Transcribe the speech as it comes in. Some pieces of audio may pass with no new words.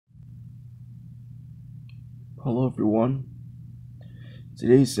Hello everyone.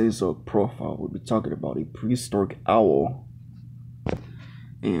 Today's Cenozoic profile will be talking about a prehistoric owl,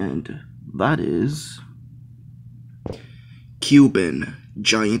 and that is Cuban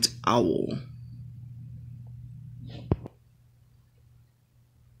giant owl.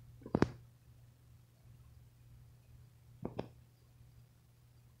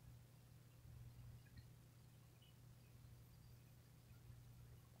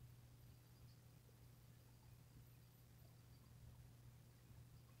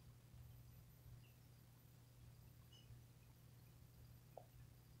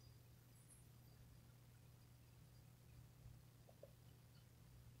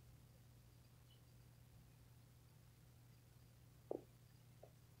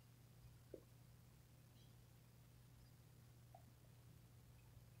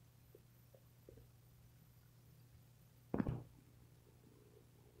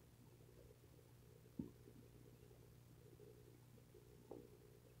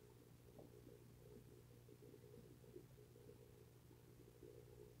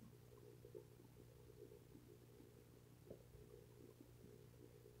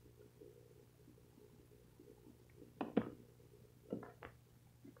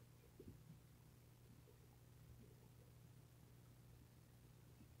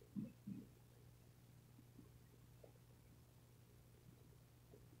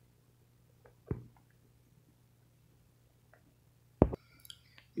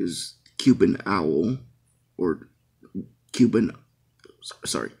 Is Cuban owl, or Cuban,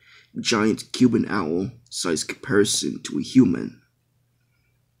 sorry, giant Cuban owl size comparison to a human.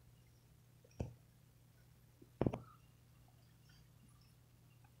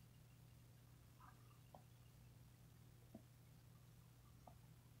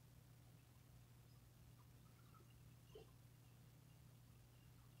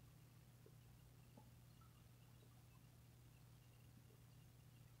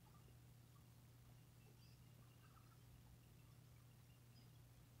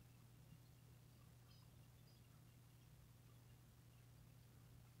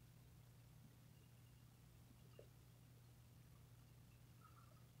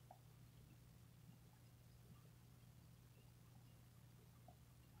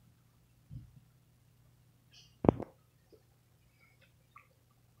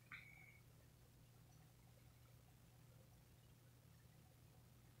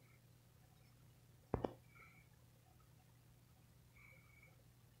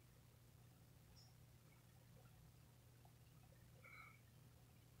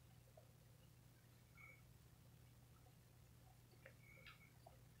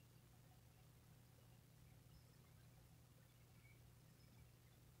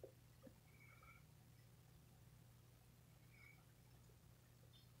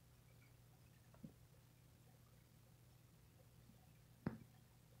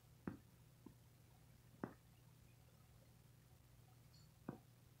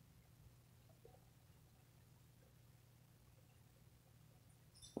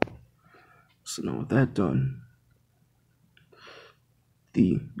 So now with that done,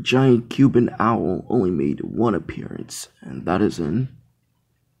 the giant Cuban owl only made one appearance, and that is in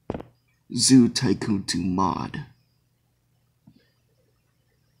Zoo Tycoon 2 mod.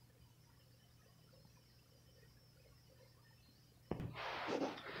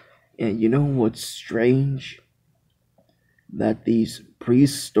 And you know what's strange? That these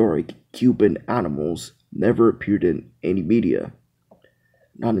prehistoric Cuban animals never appeared in any media.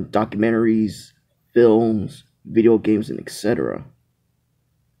 Not in documentaries, films, video games, and etc.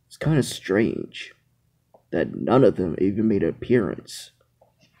 It's kind of strange that none of them even made an appearance.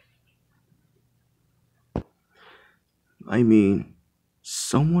 I mean,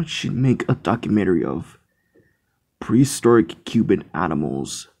 someone should make a documentary of prehistoric Cuban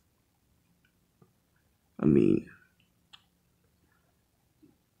animals. I mean,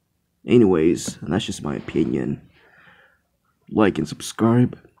 anyways, that's just my opinion. Like and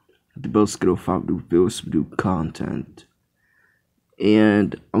subscribe. The bell's gonna follow new videos, new content.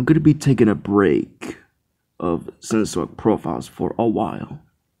 And I'm gonna be taking a break of Cenozoic profiles for a while,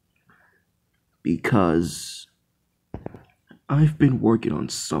 because I've been working on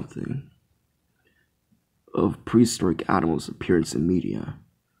something of prehistoric animals' appearance in media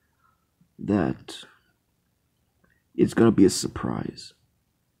that it's gonna be a surprise.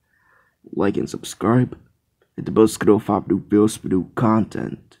 Like and subscribe. Hit the bell to follow new videos, new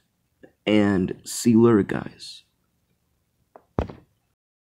content. And see you later, guys.